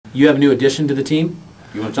you have a new addition to the team.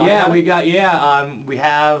 You want to talk Yeah, about we it? got we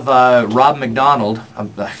have Rob McDonald.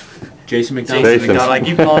 Jason McDonald. Jason McDonald. I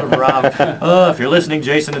keep calling him Rob. If you're listening,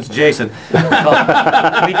 Jason, it's Jason. We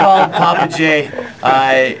call him Papa J.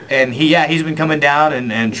 And he's been coming down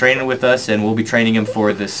and training with us, and we'll be training him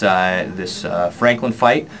for this Franklin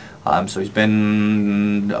fight. So he's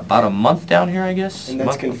been about a month down here, I guess. And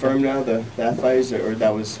that's confirmed now, that fight, or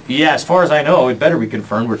that was... Yeah, as far as I know, it better be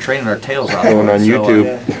confirmed. We're training our tails off. Going on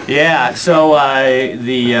YouTube. Yeah, so I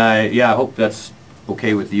hope that's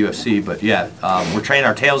okay with the UFC, but yeah, we're training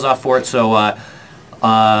our tails off for it, so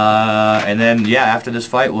and then after this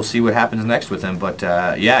fight we'll see what happens next with him, but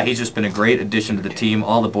yeah, he's just been a great addition to the team.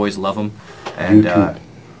 All the boys love him, and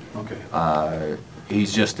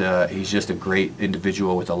he's just a great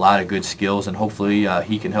individual with a lot of good skills, and hopefully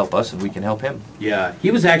he can help us and we can help him. Yeah, he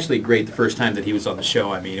was actually great the first time that he was on the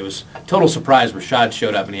show. I mean, it was a total surprise. Rashad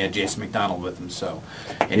showed up and he had Jason McDonald with him,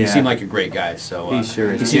 and he seemed like a great guy. So he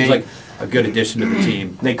sure is. He seems like a good addition to the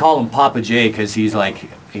team. They call him Papa J because he's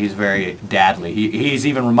very dadly. He's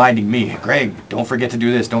even reminding me, Greg, don't forget to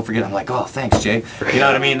do this. Don't forget. I'm like, oh, thanks, Jay. You know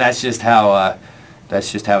what I mean? That's just how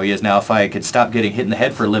he is. Now, if I could stop getting hit in the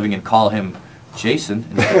head for a living and call him Jason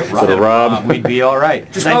instead of Rob, we'd be all right.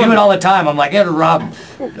 Just I do it all the time. I'm like, Rob.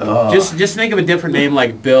 Just think of a different name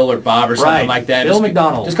like Bill or Bob or something like that. Bill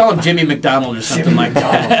McDonald. Just call him Jimmy McDonald or something like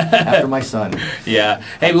that. After my son. Yeah.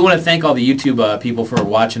 Hey, we want to thank all the YouTube people for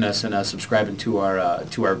watching us and subscribing to our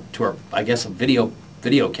I guess a video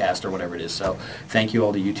cast or whatever it is. So thank you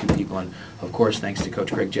all the YouTube people, and of course thanks to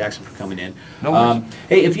Coach Greg Jackson for coming in. No worries.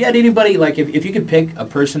 Hey, if you had anybody, like if you could pick a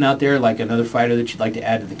person out there, like another fighter that you'd like to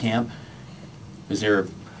add to the camp, is there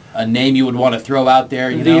a name you would want to throw out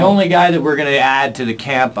there? The only guy that we're going to add to the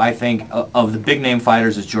camp, I think, of the big name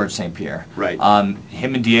fighters is George St. Pierre. Right.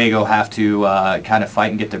 Him and Diego have to kind of fight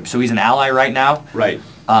and get there. So he's an ally right now. Right.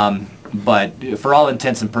 But for all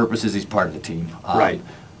intents and purposes, he's part of the team. Right.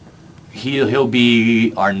 He'll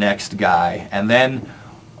be our next guy. And then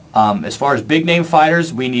as far as big name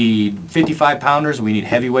fighters, we need 55 pounders, we need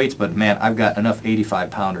heavyweights, but man, I've got enough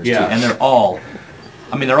 85 pounders too. And they're all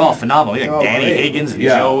phenomenal. Like Danny Higgins and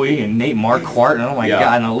Joey and Nate Marquardt, and oh my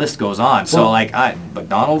God, and the list goes on. So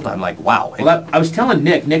McDonald, I'm like, wow. Well, I was telling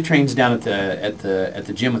Nick. Nick trains down at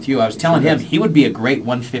the gym with you. I was telling him he would be a great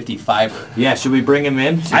 155er. Yeah, should we bring him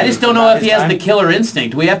in? I just don't know if he has the killer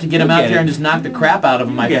instinct. We have to get him out there and just knock the crap out of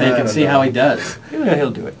him, I think, and see how he does.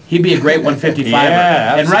 He'll do it. He'd be a great 155er.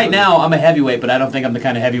 Yeah, and right now, I'm a heavyweight, but I don't think I'm the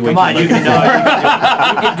kind of heavyweight. Come on, you can do it.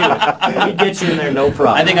 You can do it. We get you in there, no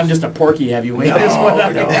problem. I think I'm just a porky heavyweight. No,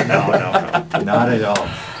 not at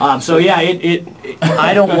all. So yeah,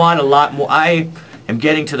 I don't want a lot more. I am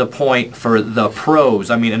getting to the point for the pros.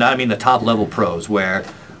 I mean the top level pros, where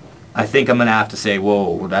I think I'm gonna have to say,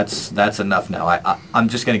 whoa, that's enough now. I'm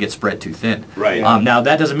just gonna get spread too thin. Right. Now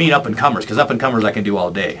that doesn't mean up and comers, because up and comers I can do all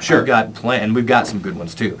day. Sure. I've got and we've got some good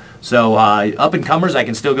ones too. So up and comers I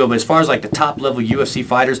can still go, but as far as like the top level UFC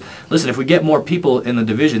fighters, listen, if we get more people in the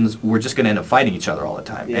divisions, we're just gonna end up fighting each other all the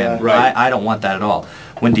time. Yeah. And Right. I don't want that at all.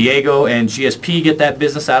 When Diego and GSP get that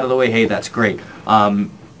business out of the way, hey, that's great. Now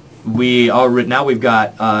we've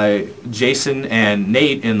got Jason and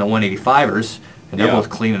Nate in the 185ers, and they're both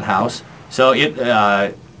cleaning house. So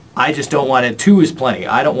I just don't want it. 2 is plenty.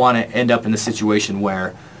 I don't want to end up in the situation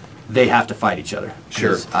where they have to fight each other.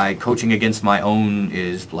 Sure. Coaching against my own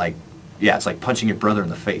is like, it's like punching your brother in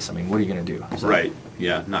the face. I mean, what are you going to do? So, Right.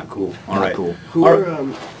 Yeah. Not cool. All Not right. cool. Who All are,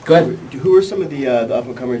 Go ahead. Who are some of the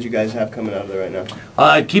up-and-comers you guys have coming out of there right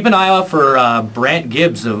now? Keep an eye out for Brant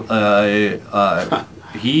Gibbs. The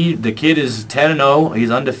kid is 10-0. He's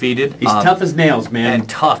undefeated. He's tough as nails, man. And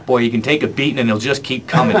tough, boy. He can take a beating and he'll just keep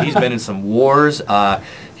coming. He's been in some wars.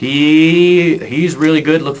 He's really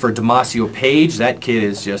good. Look for Damasio Page. That kid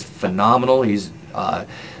is just phenomenal. He's one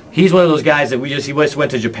of those guys that he just went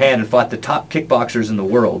to Japan and fought the top kickboxers in the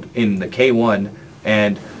world in the K1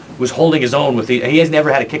 and was holding his own with he has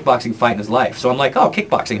never had a kickboxing fight in his life. So I'm like, oh,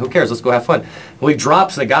 kickboxing, who cares? Let's go have fun. Well, he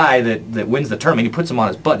drops the guy that wins the tournament. He puts him on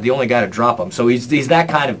his butt, the only guy to drop him. So he's that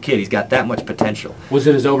kind of kid. He's got that much potential. Was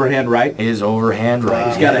it his overhand right? His overhand right.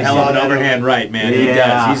 He's got a hell of an overhand right, man. He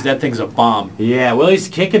does. That thing's a bomb. Yeah, well, he's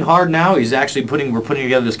kicking hard now. He's actually we're putting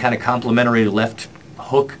together this kind of complementary left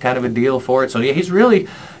hook kind of a deal for it. So yeah, he's really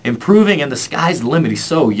improving, and the sky's the limit. He's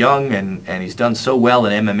so young, and he's done so well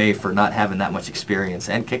in MMA for not having that much experience,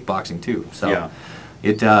 and kickboxing too. So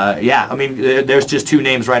I mean, there's just 2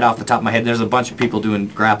 names right off the top of my head. There's a bunch of people doing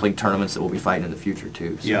grappling tournaments that will be fighting in the future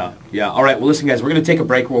too. So. Yeah. All right, well, listen, guys, we're going to take a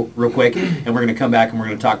break real quick, and we're going to come back and we're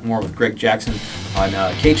going to talk more with Greg Jackson on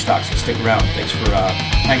Cage Talks. So stick around. Thanks for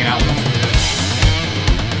hanging out with us.